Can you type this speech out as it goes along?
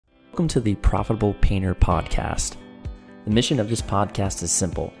Welcome to the Profitable Painter Podcast. The mission of this podcast is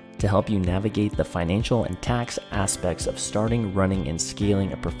simple: to help you navigate the financial and tax aspects of starting, running, and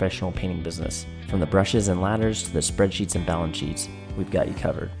scaling a professional painting business. From the brushes and ladders to the spreadsheets and balance sheets, we've got you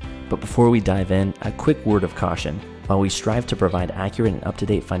covered. But before we dive in, a quick word of caution. While we strive to provide accurate and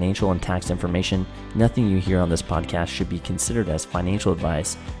up-to-date financial and tax information, nothing you hear on this podcast should be considered as financial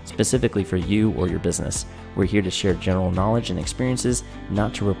advice specifically for you or your business. We're here to share general knowledge and experiences,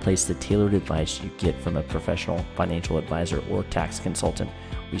 not to replace the tailored advice you get from a professional financial advisor or tax consultant.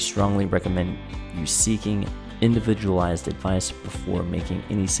 We strongly recommend you seeking individualized advice before making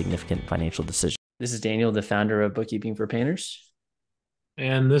any significant financial decisions. This is Daniel, the founder of Bookkeeping for Painters.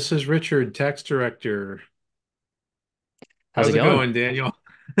 And this is Richard, tax director. How's it going, Daniel?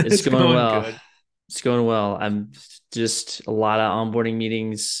 It's going well. Good. It's going well. I'm just a lot of onboarding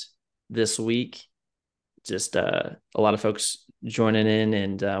meetings this week. Just a lot of folks joining in,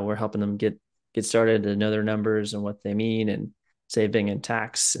 and we're helping them get started to know their numbers and what they mean, and saving and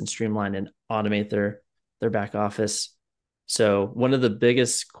tax, and streamline and automate their back office. So one of the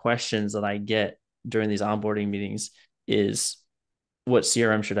biggest questions that I get during these onboarding meetings is, what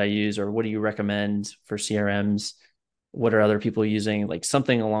CRM should I use, or what do you recommend for CRMs? What are other people using? Like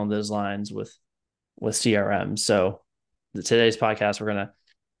something along those lines with CRM. So today's podcast, we're going to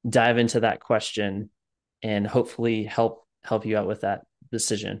dive into that question and hopefully help you out with that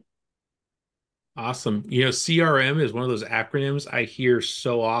decision. Awesome. CRM is one of those acronyms I hear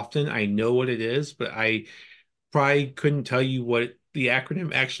so often. I know what it is, but I probably couldn't tell you what the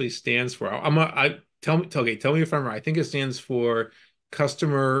acronym actually stands for. Tell me if I'm right. I think it stands for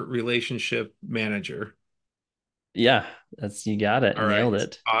Customer Relationship Manager. Yeah, you got it. All Nailed right.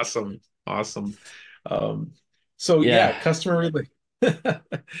 it. Awesome. Customer relationship.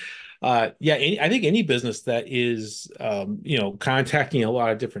 I think any business that is, contacting a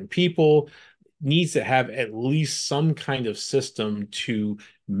lot of different people needs to have at least some kind of system to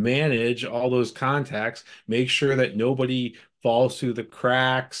manage all those contacts, make sure that nobody falls through the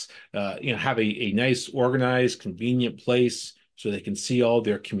cracks, have a nice, organized, convenient place so they can see all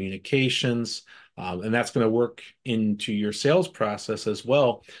their communications. And that's going to work into your sales process as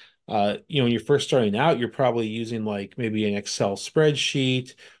well. When you're first starting out, you're probably using like maybe an Excel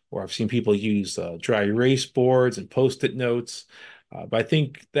spreadsheet, or I've seen people use dry erase boards and Post-it notes. But I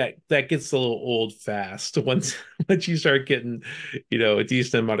think that gets a little old fast once you start getting, a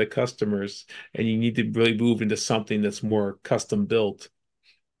decent amount of customers, and you need to really move into something that's more custom built.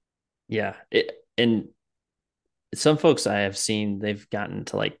 Yeah. And some folks I have seen, they've gotten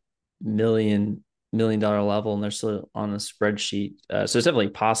to like million dollar level, and they're still on a spreadsheet. So it's definitely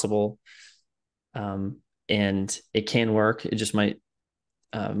possible. And it can work. It just might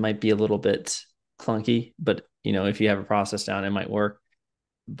be a little bit clunky, but if you have a process down, it might work.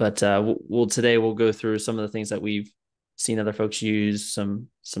 But today we'll go through some of the things that we've seen other folks use, some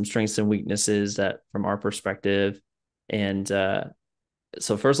strengths and weaknesses that from our perspective. And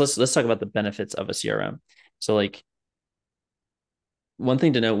so first, let's talk about the benefits of a CRM. So like, one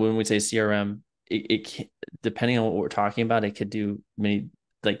thing to note when we say CRM, it depending on what we're talking about, it could do many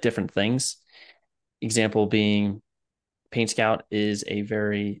like different things. Example being, PaintScout is a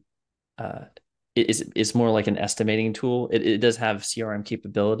very it's more like an estimating tool. It does have CRM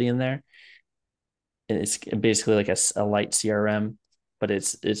capability in there, and it's basically like a light CRM, but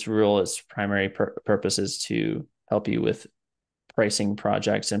its primary purpose is to help you with pricing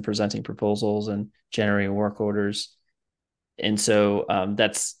projects and presenting proposals and generating work orders. And so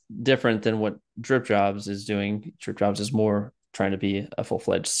that's different than what DripJobs is doing. DripJobs is more trying to be a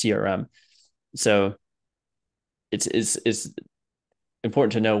full-fledged CRM. So it's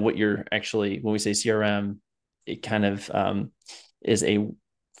important to know what you're actually, when we say CRM, it kind of is a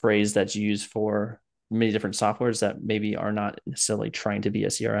phrase that's used for many different softwares that maybe are not necessarily trying to be a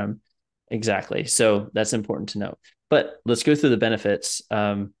CRM exactly. So that's important to know. But let's go through the benefits.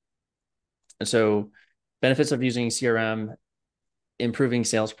 So benefits of using CRM: improving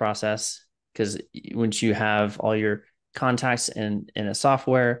sales process, because once you have all your contacts in a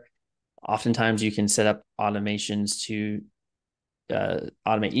software, oftentimes you can set up automations to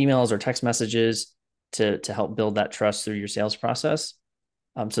automate emails or text messages to help build that trust through your sales process.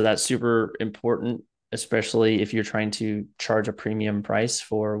 So that's super important, especially if you're trying to charge a premium price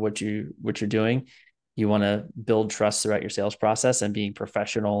for what you're doing. You want to build trust throughout your sales process, and being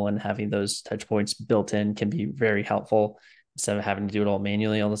professional and having those touch points built in can be very helpful instead of having to do it all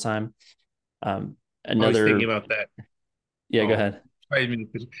manually all the time. I was thinking about that. Yeah, go ahead. I mean,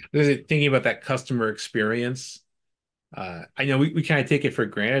 thinking about that customer experience. I know we kind of take it for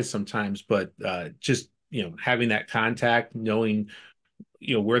granted sometimes, but just having that contact, knowing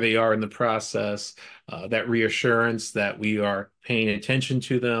where they are in the process, that reassurance that we are paying attention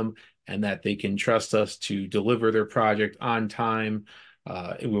to them and that they can trust us to deliver their project on time,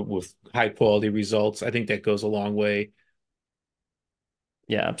 with high quality results. I think that goes a long way.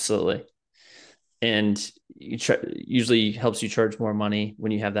 Yeah, absolutely. And usually helps you charge more money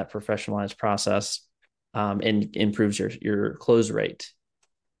when you have that professionalized process, and improves your close rate.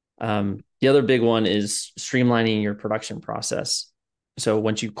 The other big one is streamlining your production process. So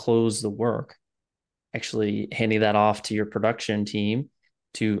once you close the work, actually handing that off to your production team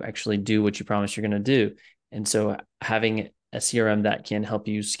to actually do what you promised you're going to do. And so having a CRM that can help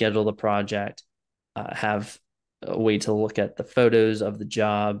you schedule the project, have a way to look at the photos of the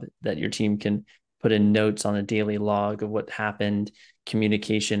job, that your team can put in notes on a daily log of what happened,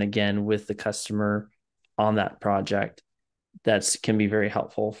 communication again with the customer on that project. That can be very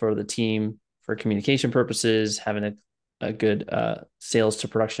helpful for the team for communication purposes, having a good sales to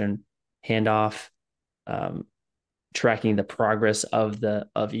production handoff, um, tracking the progress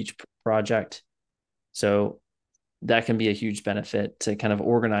of each project. So that can be a huge benefit to kind of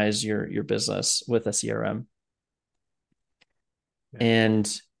organize your business with a CRM. Yeah.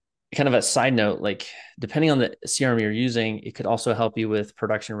 And kind of a side note, like depending on the CRM you're using, it could also help you with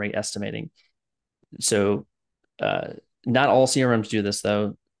production rate estimating. So not all CRMs do this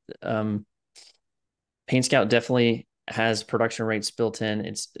though. Um, PaintScout definitely has production rates built in.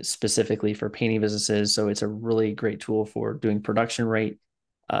 It's specifically for painting businesses, so it's a really great tool for doing production rate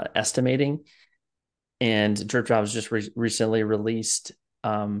estimating. And DripJobs just recently released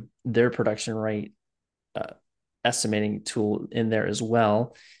their production rate uh, estimating tool in there as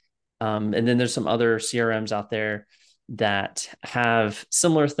well. And then there's some other CRMs out there that have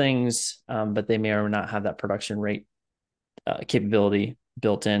similar things, but they may or may not have that production rate capability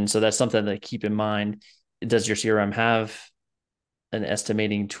built in. So that's something to keep in mind. Does your CRM have an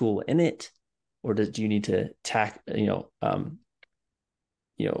estimating tool in it, or do you need to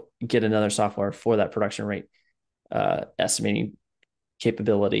get another software for that production rate estimating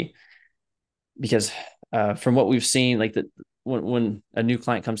capability? Because from what we've seen, like when a new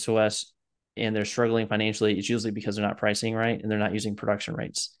client comes to us and they're struggling financially, it's usually because they're not pricing right and they're not using production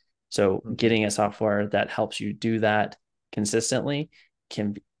rates. So getting a software that helps you do that consistently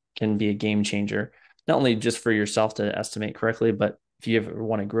can can be a game changer, not only just for yourself to estimate correctly, but if you ever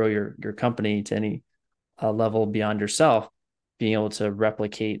want to grow your company to any level beyond yourself, being able to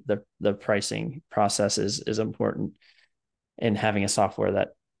replicate the pricing process is important, and having a software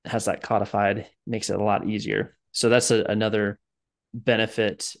that has that codified makes it a lot easier. So that's another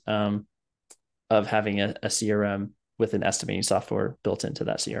benefit of having a CRM with an estimating software built into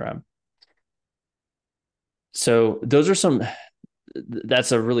that CRM. So those are some.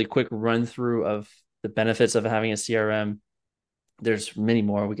 That's a really quick run through of the benefits of having a CRM. There's many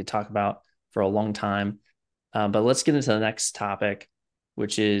more we could talk about for a long time, but let's get into the next topic,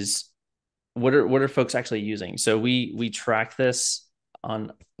 which is what are folks actually using. So we track this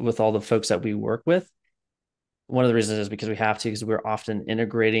on with all the folks that we work with. One of the reasons is because we have to, because we're often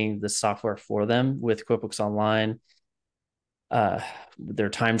integrating the software for them with QuickBooks Online, their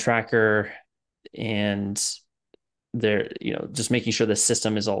time tracker, and they're just making sure the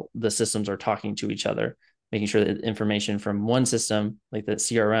systems are talking to each other, making sure that information from one system like the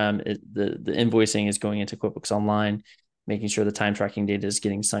CRM, the invoicing is going into QuickBooks Online, making sure the time tracking data is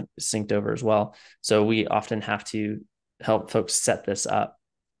getting synced over as well. So we often have to help folks set this up,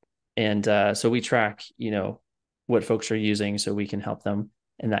 and so we track what folks are using so we can help them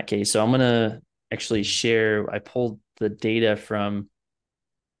in that case. So I'm gonna actually share. I pulled the data from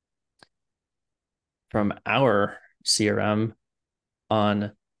our CRM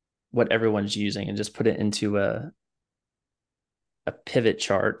on what everyone's using and just put it into a pivot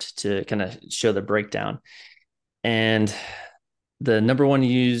chart to kind of show the breakdown. And the number one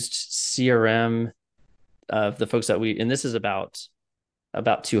used CRM of the folks that and this is about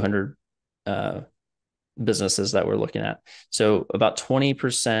 200 businesses that we're looking at. So about 20%,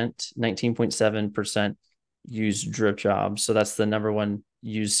 19.7% use DripJobs. So that's the number one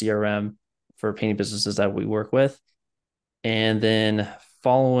used CRM for painting businesses that we work with. And then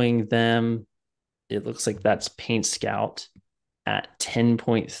following them, it looks like that's PaintScout at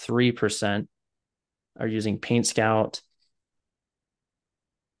 10.3% are using PaintScout.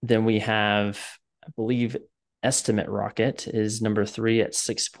 Then we have, I believe, Estimate Rocket is number 3 at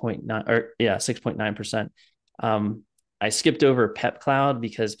 6.9%. I skipped over PepCloud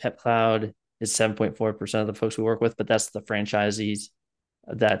because PepCloud is 7.4% of the folks we work with, but that's the franchisees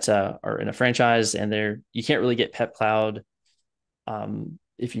that are in a franchise, and you can't really get PepCloud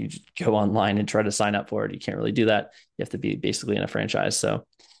if you go online and try to sign up for it, you can't really do that. You have to be basically in a franchise. So,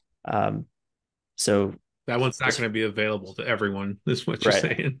 um, so That one's not as, going to be available to everyone, is what you're right,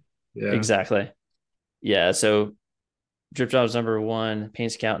 saying. Yeah. exactly. Yeah. So DripJobs number one,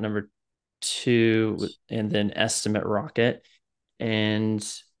 PaintScout number two, and then Estimate Rocket. And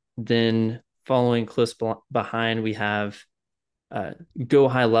then following close behind, we have Go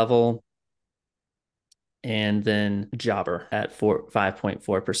High Level, and then Jobber at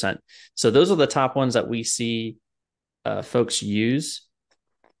 5.4%. So those are the top ones that we see folks use.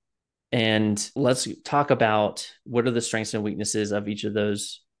 And let's talk about what are the strengths and weaknesses of each of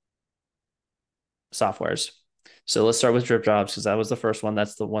those softwares. So let's start with DripJobs because that was the first one.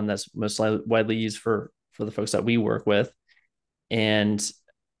 That's the one that's most widely used for the folks that we work with. And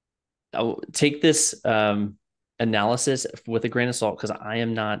I'll take this analysis with a grain of salt because I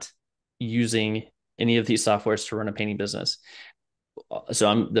am not using any of these softwares to run a painting business.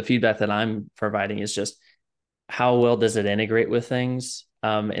 So the feedback that I'm providing is just how well does it integrate with things,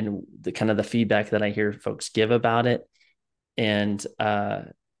 and the kind of the feedback that I hear folks give about it, and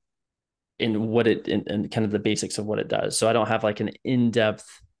in what it and kind of the basics of what it does. So I don't have like an in-depth,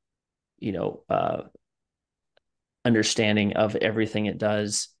 you know, understanding of everything it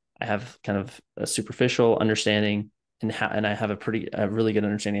does. I have kind of a superficial understanding and I have a really good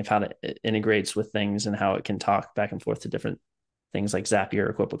understanding of how it integrates with things and how it can talk back and forth to different things like Zapier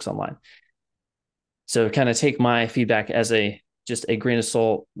or QuickBooks Online. So kind of take my feedback as just a grain of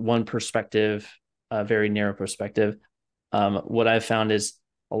salt, one perspective, a very narrow perspective. What I've found is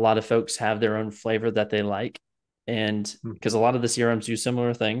a lot of folks have their own flavor that they like. And because a lot of the CRMs do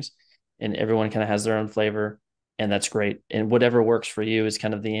similar things and everyone kind of has their own flavor, and that's great. And whatever works for you is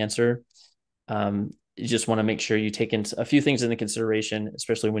kind of the answer. You just want to make sure you take a few things into consideration,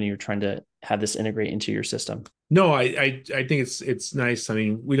 especially when you're trying to have this integrate into your system. No, I think it's nice. I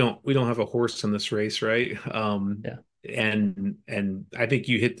mean, we don't have a horse in this race, right? Yeah. And I think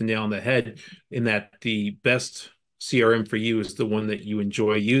you hit the nail on the head in that the best CRM for you is the one that you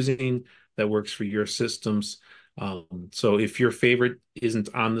enjoy using that works for your systems. So if your favorite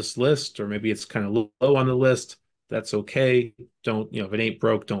isn't on this list, or maybe it's kind of low on the list, that's okay. Don't, if it ain't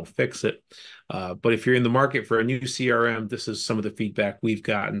broke, don't fix it. But if you're in the market for a new CRM, this is some of the feedback we've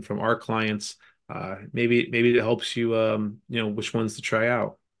gotten from our clients. Maybe it helps you, which ones to try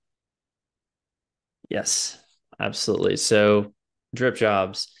out. Yes, absolutely. So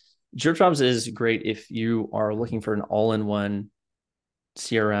DripJobs. DripJobs is great if you are looking for an all-in-one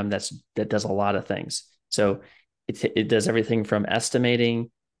CRM that does a lot of things. So it does everything from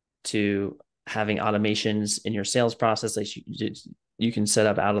estimating to having automations in your sales process that you can set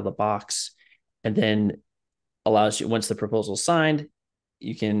up out of the box, and then allows you, once the proposal is signed,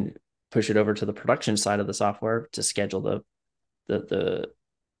 you can push it over to the production side of the software to schedule the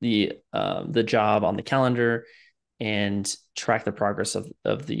job on the calendar and track the progress of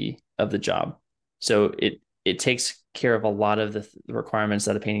the job. So it takes care of a lot of the requirements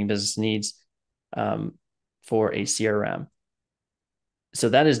that a painting business needs for a CRM. So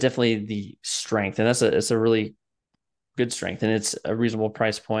that is definitely the strength, and it's a really good strength, and it's a reasonable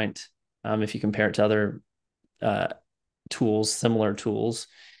price point if you compare it to other uh, tools, similar tools,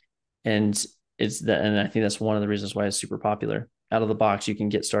 and and I think that's one of the reasons why it's super popular. Out of the box, you can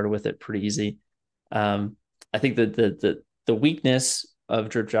get started with it pretty easy. I think that the weakness of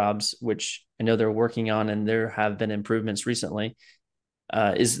DripJobs, which I know they're working on, and there have been improvements recently,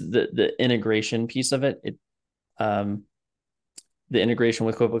 is the integration piece of it. The integration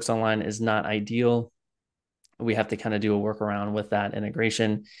with QuickBooks Online is not ideal. We have to kind of do a workaround with that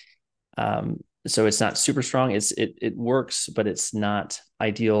integration. So it's not super strong. It works, but it's not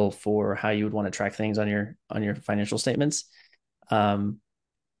ideal for how you would want to track things on your financial statements.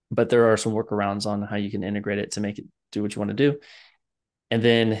 But there are some workarounds on how you can integrate it to make it do what you want to do. And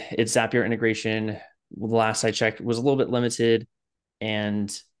then its Zapier integration, last I checked, was a little bit limited,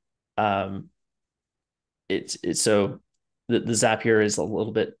 and so the Zapier is a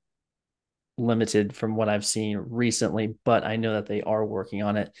little bit limited from what I've seen recently, but I know that they are working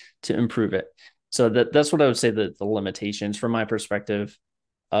on it to improve it. So that's what I would say that the limitations from my perspective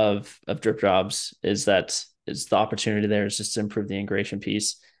of DripJobs is that it's the opportunity there is just to improve the integration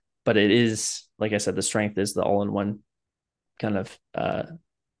piece. But it is, like I said, the strength is the all-in-one kind of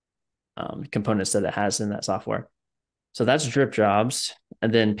components that it has in that software. So that's DripJobs.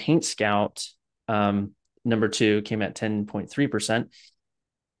 And then PaintScout, number two, came at 10.3%.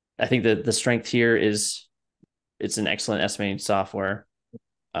 I think that the strength here is it's an excellent estimating software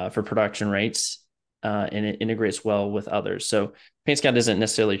for production rates, and it integrates well with others. So PaintScout isn't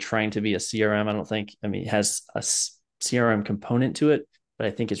necessarily trying to be a CRM, I don't think. I mean, it has a CRM component to it, but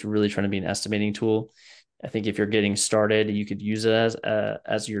I think it's really trying to be an estimating tool. I think if you're getting started, you could use it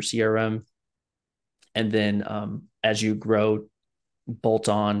as your CRM, and then as you grow, bolt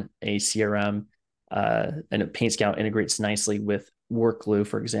on a CRM. And PaintScout integrates nicely with Workglue,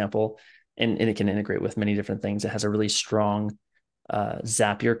 for example, and it can integrate with many different things. It has a really strong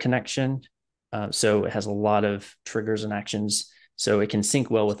Zapier connection, so it has a lot of triggers and actions, so it can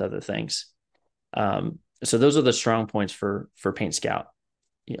sync well with other things. So those are the strong points for PaintScout.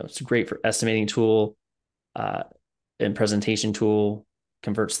 It's a great for estimating tool, uh, and presentation tool,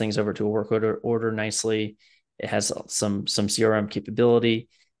 converts things over to a work order nicely. It has some CRM capability,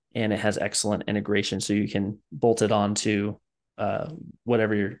 and it has excellent integration, so you can bolt it onto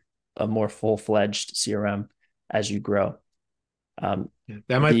whatever a more full-fledged CRM as you grow. Yeah,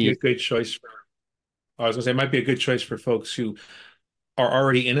 that might be a The good choice for. I was gonna say it might be a good choice for folks who are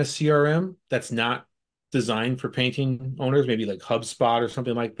already in a CRM that's not designed for painting owners, maybe like HubSpot or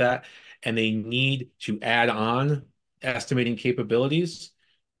something like that, and they need to add on estimating capabilities.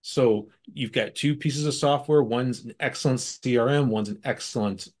 So you've got two pieces of software. One's an excellent CRM, one's an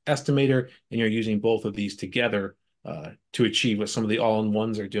excellent estimator, and you're using both of these together to achieve what some of the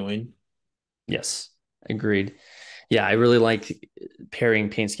all-in-ones are doing. Yes, agreed. Yeah, I really like pairing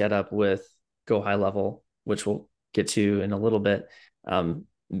PaintScout up with Go High Level, which we'll get to in a little bit,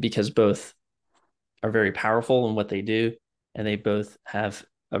 because both are very powerful in what they do, and they both have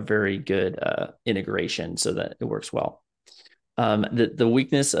a very good integration so that it works well. The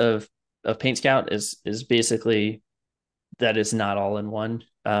weakness of PaintScout is basically that it's not all in one.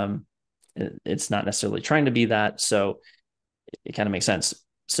 It's not necessarily trying to be that, so it kind of makes sense.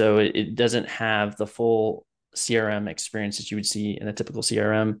 So it doesn't have the full CRM experience that you would see in a typical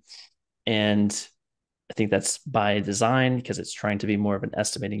CRM, and I think that's by design because it's trying to be more of an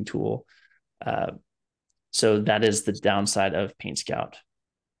estimating tool. Uh, so that is the downside of PaintScout.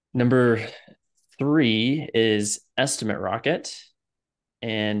 Number three is Estimate Rocket,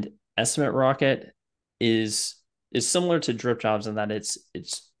 and Estimate Rocket is similar to DripJobs in that it's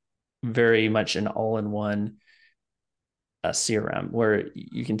very much an all-in-one CRM where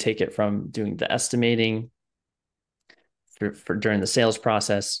you can take it from doing the estimating for during the sales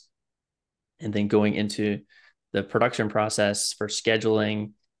process, and then going into the production process for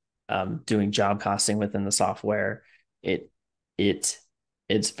scheduling, doing job costing within the software. It it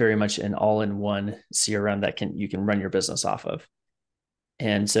it's very much an all-in-one CRM that you can run your business off of.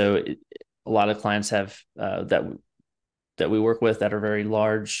 And so a lot of clients have that we work with that are very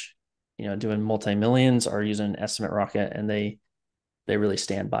large, doing multi-millions, are using Estimate Rocket, and they really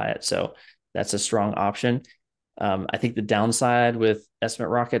stand by it. So that's a strong option. I think the downside with Estimate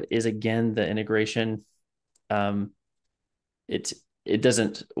Rocket is again the integration. Um, it it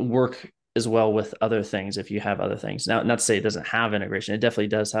doesn't work as well with other things if you have other things. Now, not to say it doesn't have integration. It definitely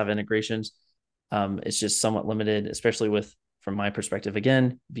does have integrations. It's just somewhat limited, especially from my perspective,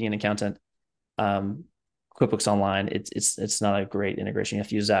 again, being an accountant. Um, QuickBooks Online, it's not a great integration. You have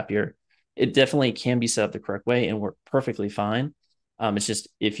to use Zapier. It definitely can be set up the correct way and work perfectly fine. It's just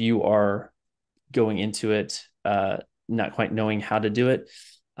if you are going into it not quite knowing how to do it,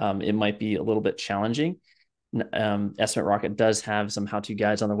 it might be a little bit challenging. Estimate Rocket does have some how-to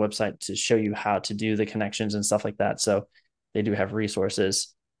guides on their website to show you how to do the connections and stuff like that. So they do have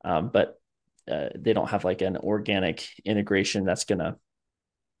resources, but they don't have like an organic integration that's going to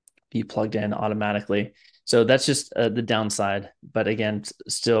be plugged in automatically. So that's just the downside. But again,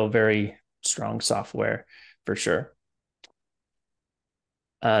 still very strong software for sure.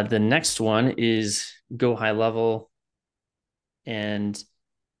 The next one is Go High Level, and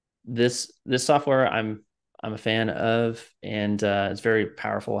this software I'm a fan of, and it's very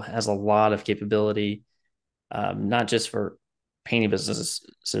powerful. It has a lot of capability, not just for painting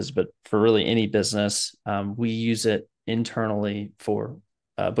businesses, but for really any business. We use it internally for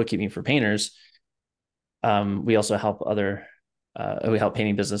bookkeeping for painters. We also help we help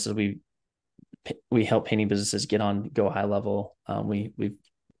painting businesses. We help painting businesses get on Go High Level. We've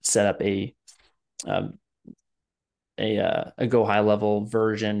set up um, a Go High Level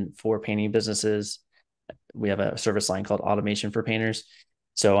version for painting businesses. We have a service line called Automation for Painters.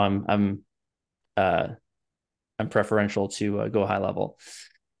 So I'm preferential to Go High Level.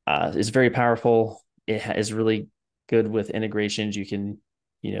 It's very powerful. It is really good with integrations. You can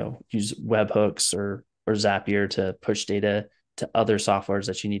use webhooks or Zapier to push data to other softwares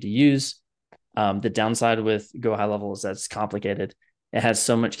that you need to use. The downside with Go High Level is that it's complicated. It has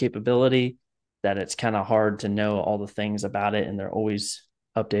so much capability that it's kind of hard to know all the things about it, and they're always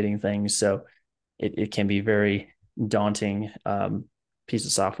updating things. So it can be very daunting piece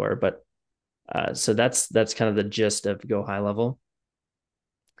of software. But so that's kind of the gist of Go High Level.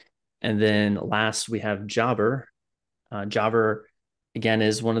 And then last we have Jobber. Jobber again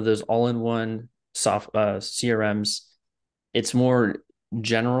is one of those all-in-one soft CRMs. It's more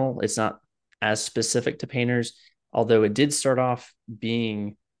general. It's not as specific to painters, although it did start off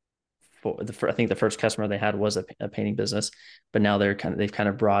being I think the first customer they had was a painting business, but now they've kind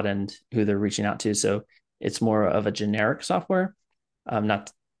of broadened who they're reaching out to. So it's more of a generic software.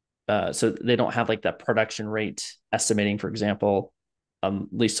 Not so they don't have like that production rate estimating, for example. At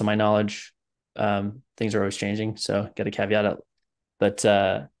least to my knowledge, things are always changing, so got to caveat it. But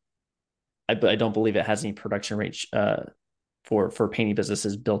I don't believe it has any production rate for painting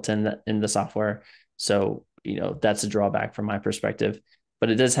businesses built in the software. So that's a drawback from my perspective. But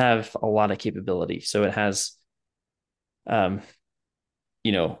it does have a lot of capability. So it has, um,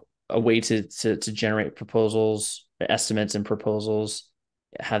 a way to generate proposals, estimates, and proposals,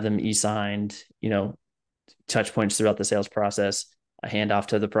 have them e-signed. Touch points throughout the sales process. A handoff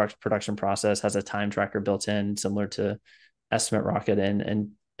to the production process has a time tracker built in, similar to Estimate Rocket and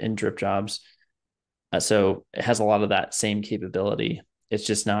DripJobs. So it has a lot of that same capability. It's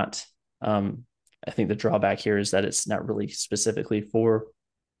just not. I think the drawback here is that it's not really specifically for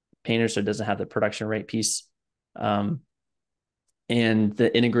painters, so it doesn't have the production rate piece. And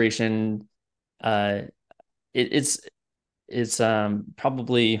the integration, it's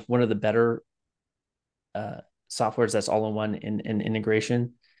probably one of the better softwares that's all in one in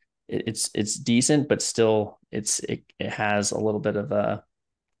integration. It's decent, but still it has a little bit of a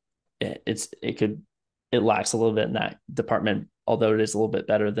it lacks a little bit in that department, although it is a little bit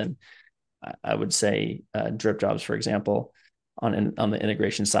better than I would say DripJobs, for example, on the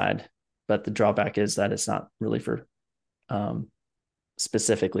integration side. But the drawback is that it's not really for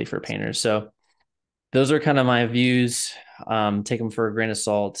specifically for painters. So those are kind of my views. Take them for a grain of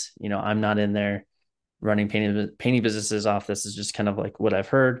salt. I'm not in there running painting businesses off. This is just kind of like what I've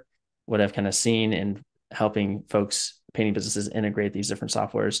heard, what I've kind of seen, and helping folks, painting businesses, integrate these different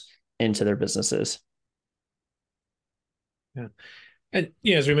softwares into their businesses. Yeah. And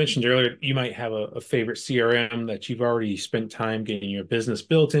as we mentioned earlier, you might have a favorite CRM that you've already spent time getting your business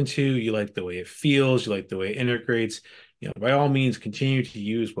built into. You like the way it feels, you like the way it integrates. By all means, continue to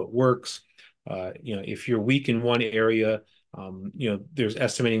use what works. If you're weak in one area, there's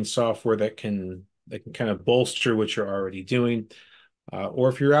estimating software that can kind of bolster what you're already doing. Or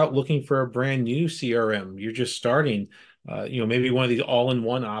if you're out looking for a brand new CRM, you're just starting. Maybe one of these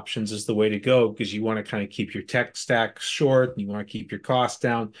all-in-one options is the way to go, because you want to kind of keep your tech stack short and you want to keep your costs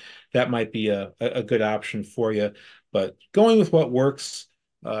down. That might be a good option for you. But going with what works,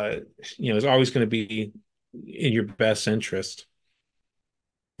 is always going to be in your best interest.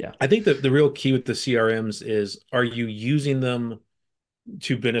 Yeah. I think that the real key with the CRMs is, are you using them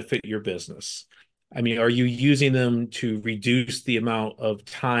to benefit your business? I mean, are you using them to reduce the amount of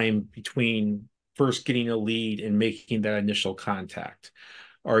time between first getting a lead and making that initial contact?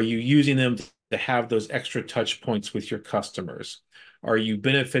 Are you using them to have those extra touch points with your customers? Are you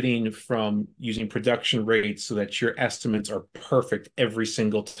benefiting from using production rates so that your estimates are perfect every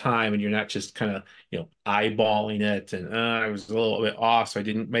single time and you're not just kind of, eyeballing it and I was a little bit off, so I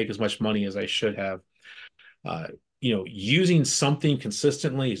didn't make as much money as I should have? Using something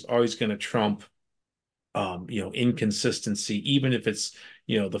consistently is always going to trump inconsistency, even if it's,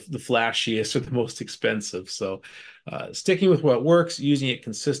 the flashiest or the most expensive. So sticking with what works, using it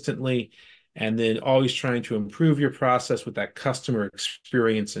consistently, and then always trying to improve your process with that customer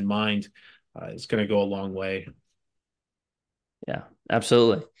experience in mind is going to go a long way. Yeah,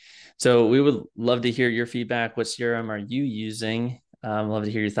 absolutely. So we would love to hear your feedback. What CRM are you using? Love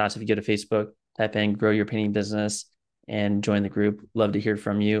to hear your thoughts. If you go to Facebook, type in Grow Your Painting Business and join the group. Love to hear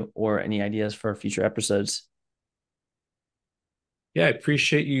from you, or any ideas for future episodes. Yeah, I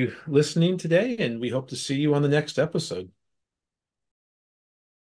appreciate you listening today, and we hope to see you on the next episode.